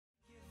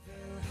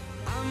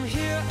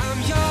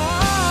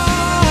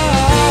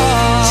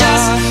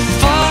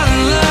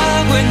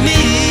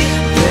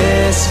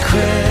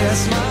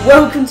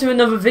Welcome to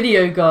another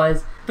video,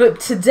 guys. But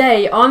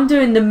today I'm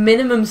doing the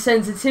minimum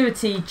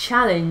sensitivity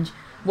challenge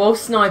while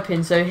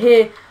sniping. So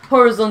here,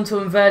 horizontal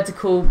and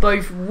vertical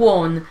both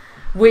 1,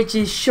 which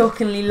is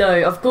shockingly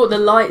low. I've got the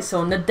lights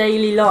on, the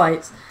daily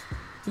lights.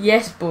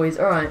 Yes, boys.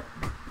 Alright,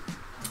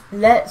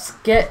 let's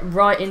get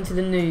right into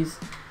the news.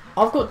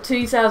 I've got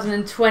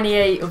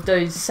 2,028 of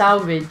those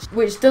salvage,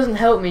 which doesn't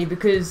help me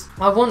because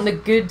I want the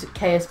good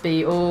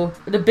KSB or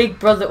the Big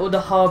Brother or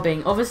the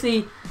Harbing.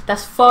 Obviously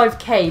that's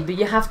 5k, but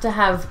you have to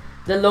have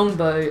the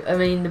longbow,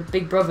 the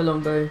Big Brother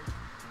longbow,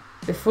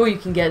 before you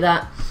can get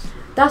that.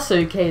 That's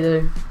okay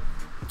though.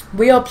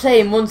 We are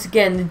playing once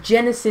again the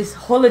Genesis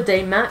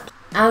holiday map,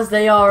 as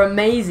they are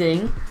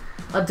amazing.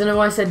 I don't know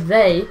why I said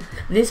they.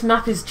 This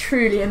map is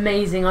truly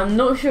amazing. I'm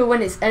not sure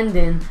when it's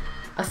ending.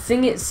 I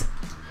think it's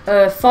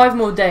 5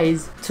 more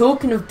days.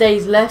 Talking of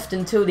days left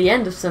until the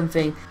end of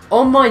something,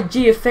 on my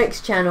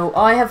GFX channel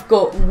I have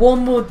got 1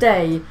 more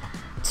day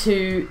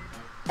to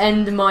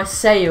end my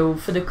sale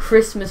for the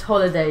Christmas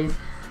holidays.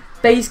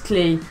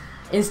 Basically,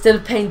 instead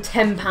of paying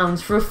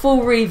 £10 for a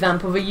full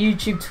revamp of a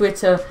YouTube,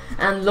 Twitter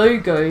and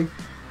logo,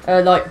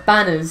 like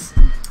banners,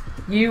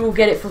 you will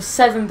get it for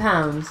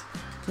 £7.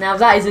 Now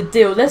that is a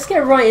deal. Let's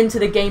get right into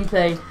the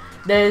gameplay.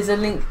 There's a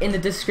link in the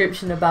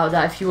description about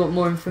that if you want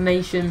more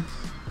information.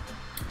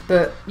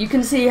 But you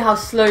can see how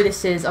slow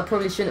this is. I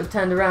probably shouldn't have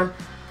turned around.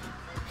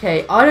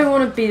 Okay, I don't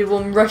want to be the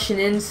one rushing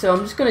in, so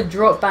I'm just going to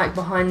drop back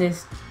behind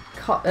this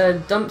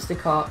dumpster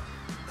cart.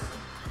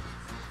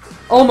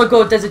 Oh my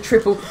god, there's a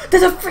triple.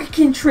 There's a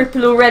freaking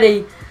triple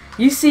already.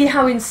 You see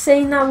how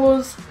insane that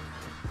was?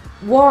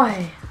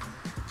 Why?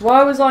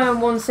 Why was I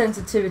on 1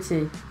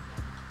 sensitivity?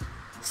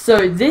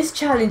 So this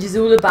challenge is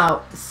all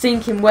about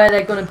thinking where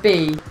they're going to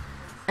be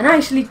and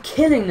actually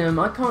killing them.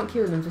 I can't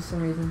kill them for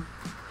some reason.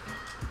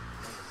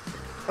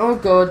 Oh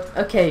god,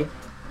 okay.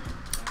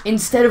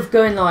 Instead of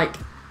going like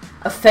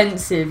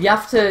offensive, you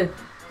have to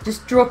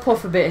just drop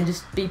off a bit and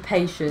just be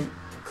patient.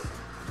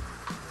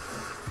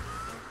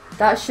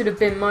 That should have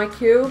been my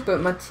kill,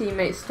 but my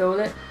teammate stole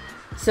it.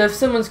 So if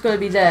someone's going to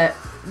be there,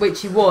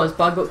 which he was,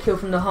 but I got killed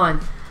from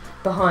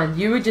behind,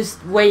 you would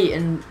just wait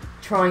and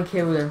try and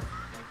kill them.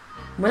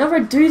 Whenever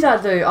I do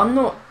that though, I'm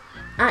not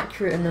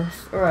accurate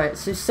enough. Alright,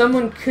 so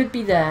someone could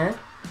be there.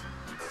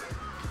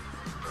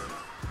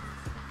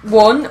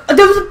 1.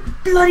 There was a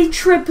bloody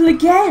triple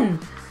again!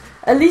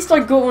 At least I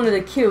got one of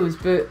the kills,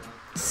 but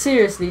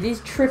seriously, these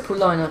triple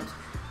lineups.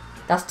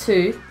 That's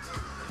 2.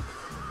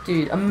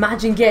 Dude,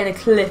 imagine getting a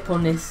clip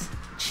on this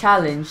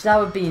challenge. That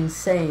would be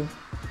insane.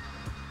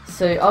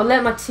 So I'll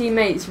let my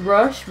teammates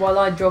rush while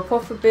I drop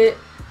off a bit.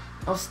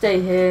 I'll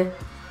stay here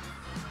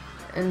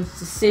and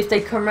to see if they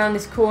come around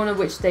this corner,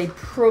 which they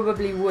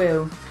probably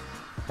will.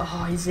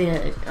 Oh, he's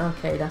here.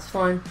 Okay, that's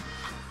fine.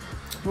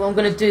 What I'm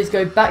going to do is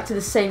go back to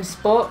the same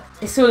spot.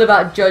 It's all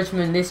about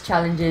judgment, this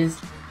challenge is.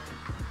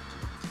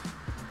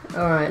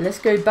 Alright, let's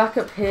go back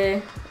up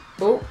here.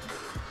 Oh.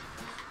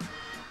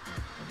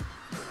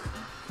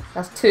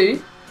 That's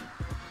 2.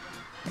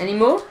 Any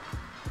more?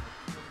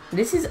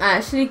 This is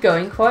actually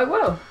going quite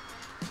well.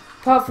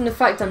 Apart from the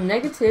fact I'm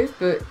negative,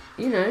 but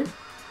you know.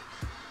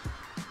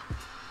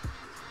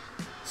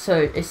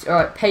 So it's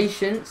alright,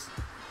 patience.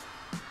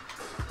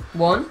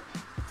 1.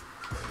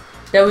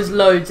 There was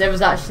loads. There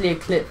was actually a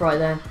clip right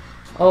there.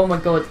 Oh my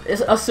god.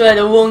 I swear,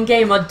 the one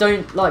game I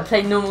don't like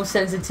play normal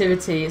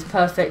sensitivity. It's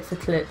perfect for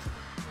clips.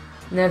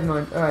 Never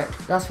mind. Alright,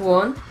 that's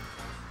 1.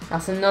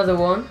 That's another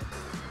one.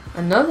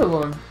 Another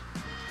one.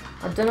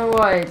 I don't know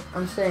why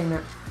I'm saying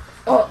that.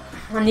 Oh,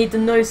 I need the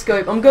no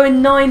scope. I'm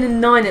going 9 and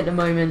 9 at the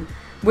moment,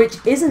 which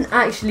isn't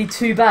actually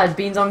too bad,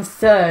 means I'm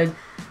 3rd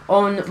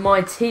on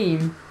my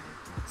team.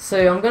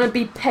 So I'm going to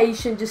be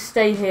patient, just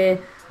stay here.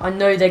 I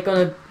know they're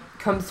going to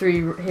come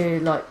through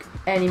here like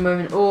any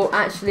moment. Or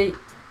actually,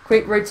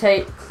 quick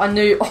rotate. I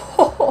knew,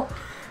 oh,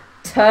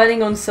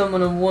 turning on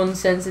someone on 1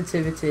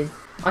 sensitivity.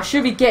 I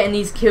should be getting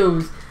these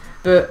kills,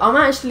 but I'm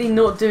actually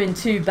not doing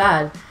too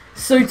bad.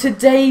 So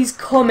today's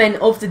comment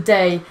of the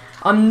day,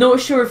 I'm not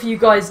sure if you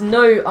guys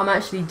know I'm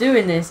actually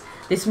doing this.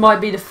 This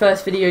might be the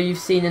first video you've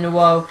seen in a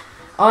while.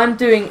 I'm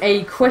doing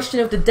a question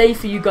of the day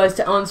for you guys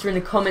to answer in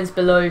the comments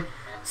below.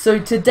 So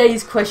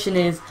today's question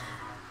is,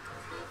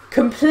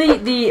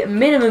 complete the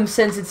minimum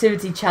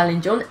sensitivity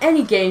challenge on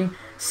any game,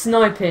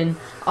 sniping.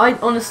 I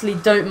honestly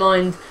don't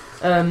mind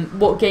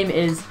what game it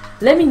is.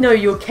 Let me know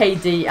your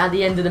KD at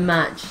the end of the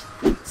match,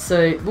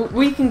 so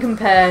we can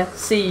compare,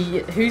 see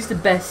who's the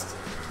best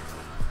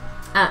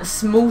at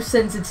small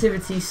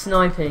sensitivity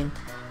sniping,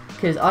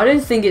 because I don't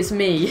think it's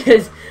me.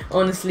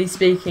 Honestly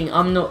speaking,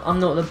 I'm not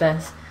the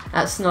best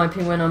at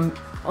sniping when I'm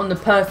on the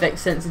perfect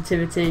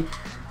sensitivity,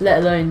 let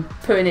alone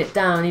putting it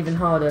down even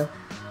harder.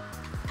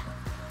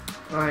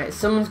 Alright,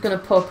 someone's gonna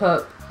pop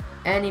up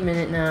any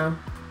minute now.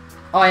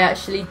 I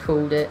actually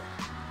called it.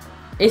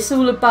 It's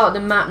all about the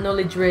map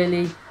knowledge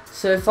really.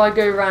 So if I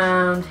go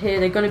around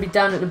here, they're gonna be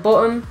down at the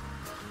bottom.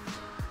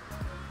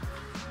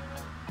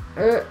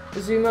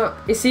 Zoom up.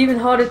 It's even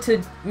harder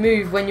to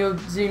move when you're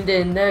zoomed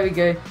in. There we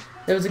go.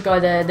 There was a guy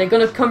there. They're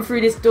going to come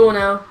through this door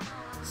now.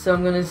 So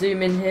I'm going to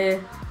zoom in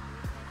here.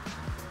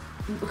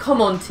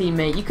 Come on,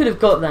 teammate, you could have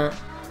got that.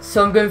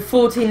 So I'm going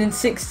 14 and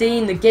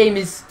 16. The game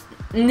is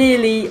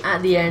nearly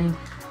at the end.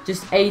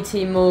 Just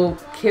 18 more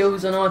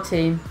kills on our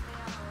team.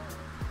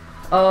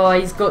 Oh,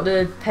 he's got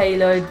the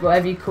payload,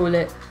 whatever you call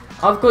it.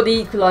 I've got the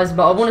equalizer,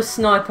 but I want to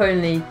snipe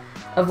only.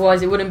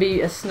 Otherwise, it wouldn't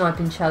be a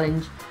sniping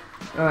challenge.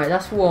 Alright,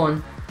 that's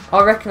one.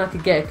 I reckon I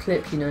could get a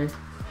clip, you know.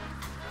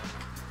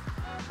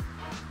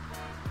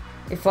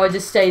 If I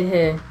just stayed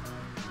here.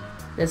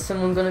 There's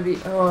someone going to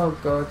be... Oh,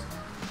 God.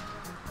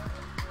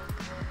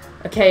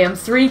 Okay, I'm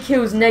 3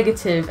 kills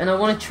negative, and I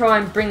want to try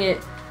and bring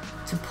it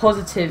to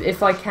positive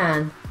if I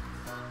can.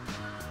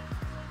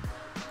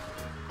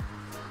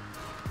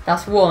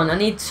 That's one. I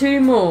need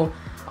 2 more.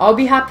 I'll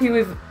be happy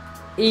with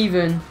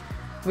even.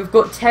 We've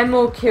got 10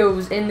 more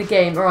kills in the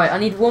game. Alright, I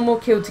need 1 more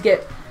kill to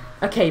get...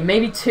 Okay,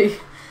 maybe 2.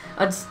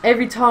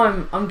 Every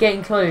time I'm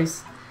getting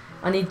close,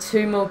 I need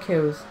 2 more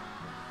kills.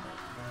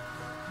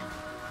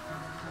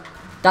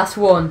 That's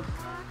 1.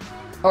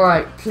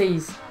 Alright,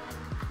 please.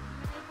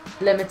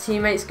 Let my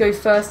teammates go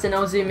first and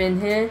I'll zoom in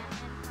here.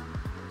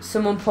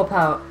 Someone pop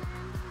out.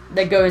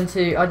 They're going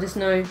to. I just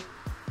know.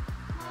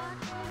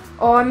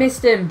 Oh, I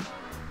missed him.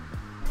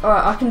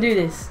 Alright, I can do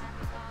this.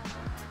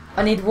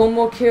 I need 1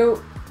 more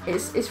kill.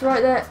 It's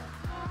right there.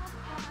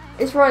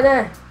 It's right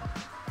there.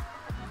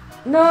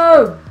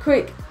 No!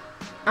 Quick.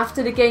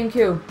 After the game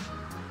kill.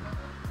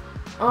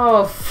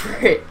 Oh,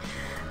 frick.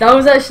 That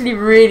was actually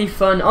really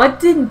fun. I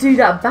didn't do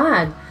that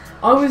bad.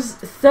 I was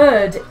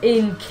 3rd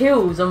in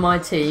kills on my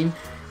team.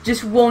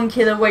 Just 1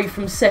 kill away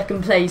from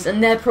 2nd place.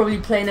 And they're probably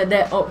playing at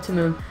their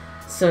optimum.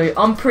 So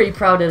I'm pretty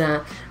proud of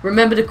that.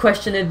 Remember the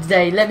question of the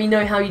day. Let me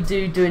know how you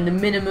do doing the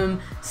minimum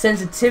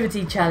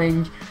sensitivity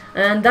challenge.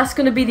 And that's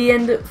going to be the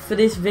end for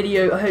this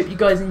video. I hope you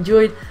guys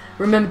enjoyed.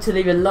 Remember to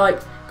leave a like,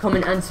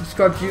 comment and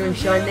subscribe to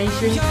ItsShiney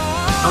Nation.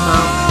 I'm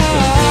out.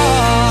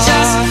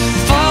 Just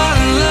fall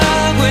in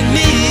love with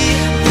me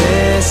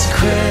this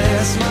Christmas.